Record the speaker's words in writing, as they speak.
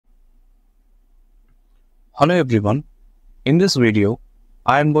Hello everyone. In this video,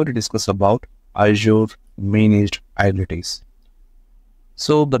 I am going to discuss about Azure Managed Identities.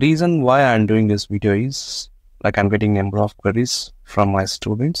 So the reason why I am doing this video is I'm getting a number of queries from my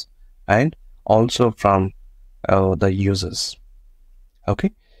students and also from the users.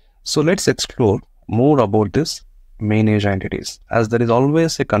 Okay. So let's explore more about this managed identities, as there is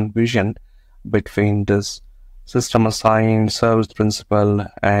always a confusion between this system assigned, service principal,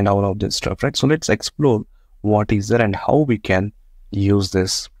 and all of this stuff, right? So let's explore what is there and how we can use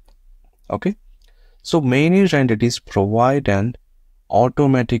this. Okay. So managed entities provide an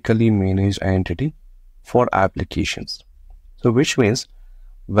automatically managed entity for applications. So which means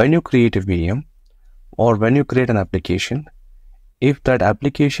when you create a VM or when you create an application, if that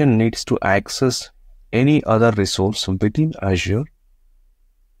application needs to access any other resource within Azure,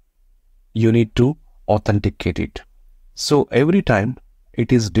 you need to authenticate it. So every time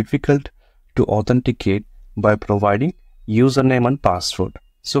it is difficult to authenticate by providing username and password.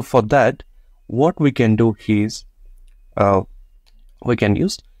 So for that, what we can do is we can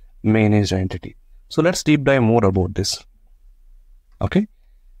use managed entity. So let's deep dive more about this. Okay.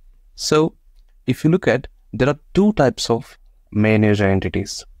 So if you look at, there are two types of managed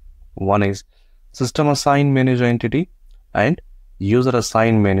entities. One is system assigned managed entity and user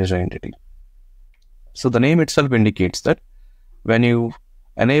assigned managed entity. So the name itself indicates that when you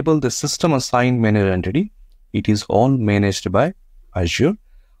enable the system assigned managed entity, it is all managed by Azure,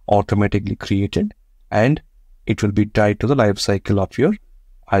 automatically created, and it will be tied to the life cycle of your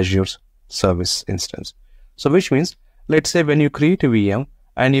Azure service instance. So which means, let's say when you create a VM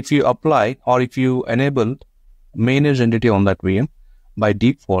and if you apply or if you enable managed entity on that VM, by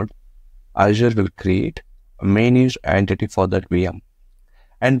default, Azure will create a managed entity for that VM.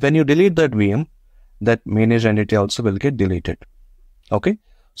 And when you delete that VM, that managed entity also will get deleted. Okay.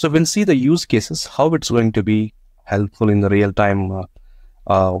 So we'll see the use cases, how it's going to be helpful in the real-time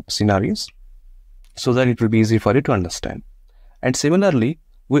scenarios, so that it will be easy for you to understand. And similarly,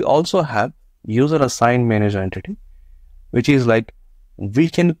 we also have user assigned managed entity, which is like we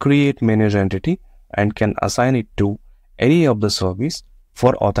can create managed entity and can assign it to any of the service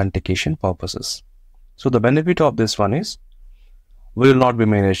for authentication purposes. So the benefit of this one is we will not be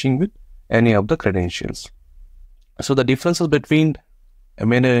managing with any of the credentials. So the differences between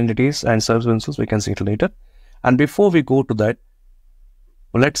managed entities and service instances, we can see it later. And before we go to that,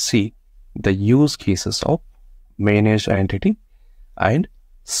 let's see the use cases of managed entity and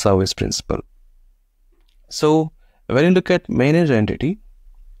service principal. So when you look at managed entity,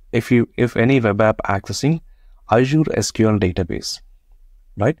 if any web app accessing Azure SQL database,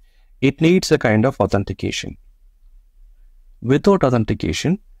 right, it needs a kind of authentication. Without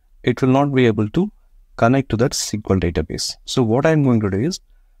authentication, it will not be able to connect to that SQL database. So what I'm going to do is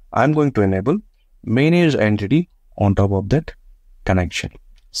I'm going to enable managed entity on top of that connection,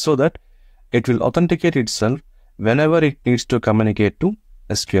 so that it will authenticate itself whenever it needs to communicate to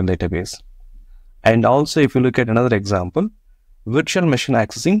SQL database. And also, if you look at another example, virtual machine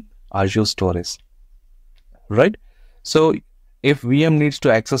accessing Azure storage, right? So if VM needs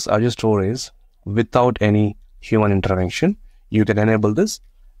to access Azure storage without any human intervention, you can enable this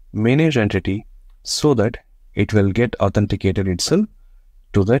managed entity so that it will get authenticated itself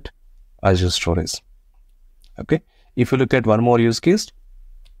to that Azure storage. Okay. If you look at one more use case,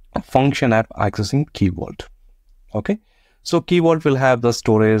 function app accessing Key Vault. Okay. So Key Vault will have the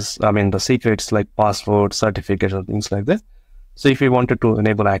storage, the secrets like password, certificates, and things like that. So if you wanted to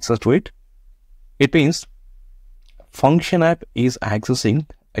enable access to it, it means function app is accessing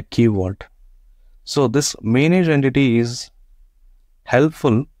a Key Vault. So this managed entity is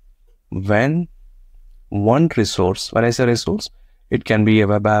helpful when one resource, when I say resource, it can be a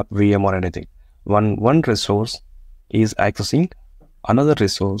web app, VM, or anything. One resource is accessing another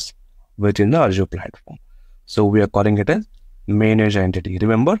resource within the Azure platform. So we are calling it a managed entity.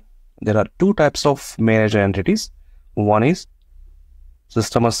 Remember, there are two types of managed entities. One is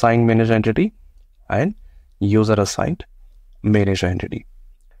system assigned managed entity and user assigned managed entity.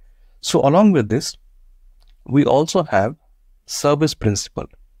 So along with this, we also have service principal.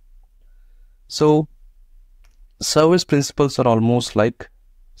 So service principals are almost like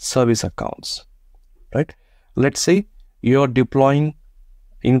service accounts, right? Let's say you're deploying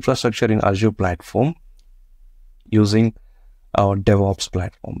infrastructure in Azure platform using our DevOps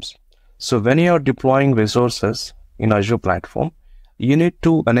platforms. So when you are deploying resources in Azure platform, you need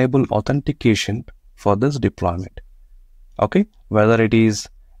to enable authentication for this deployment. Okay, whether it is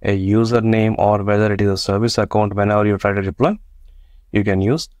a username or whether it is a service account, whenever you try to deploy, you can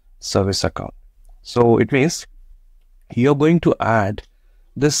use service account. So it means you're going to add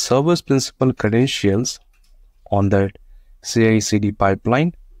this service principal credentials on that CI/CD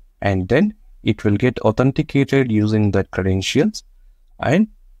pipeline, and then it will get authenticated using that credentials, and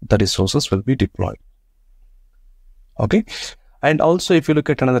the resources will be deployed. Okay. And also, if you look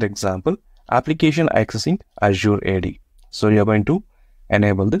at another example, application accessing Azure AD. So you're going to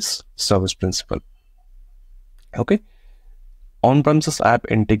enable this service principal. Okay. On-premises app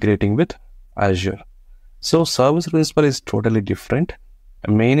integrating with Azure. So service principal is totally different.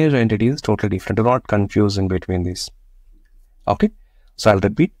 Managed entity is totally different. Do not confusing between these. Okay. So I'll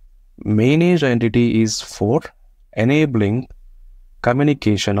repeat. Managed entity is for enabling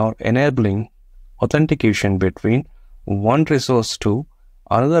communication or enabling authentication between one resource to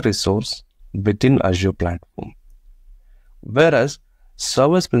another resource within Azure platform. Whereas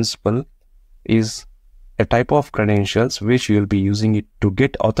service principal is a type of credentials which you will be using it to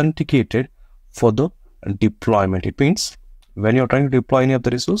get authenticated for the deployment. It means when you're trying to deploy any of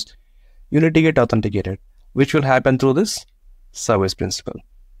the resource, you need to get authenticated, which will happen through this service principal.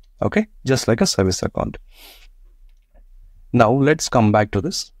 Okay, just like a service account. Now let's come back to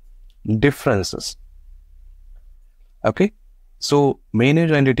this differences. Okay, so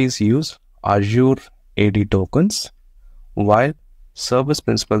managed entities use Azure AD tokens, while service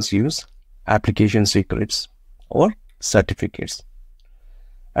principals use application secrets or certificates.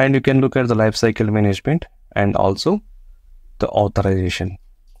 And you can look at the lifecycle management and also the authorization.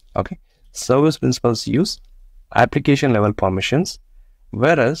 Okay, service principals use application level permissions,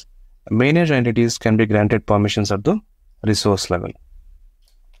 whereas managed entities can be granted permissions at the resource level.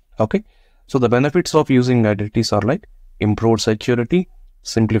 Okay, so the benefits of using identities are like improved security,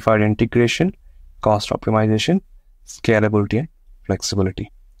 simplified integration, cost optimization, scalability, and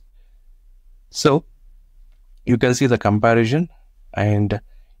flexibility. So you can see the comparison, and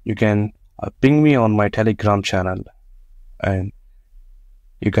you can ping me on my Telegram channel, and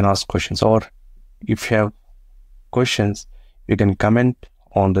you can ask questions, or if you have questions, you can comment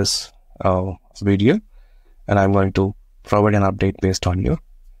on this video, and I'm going to provide an update based on your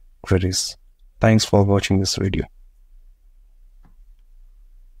queries. Thanks for watching this video.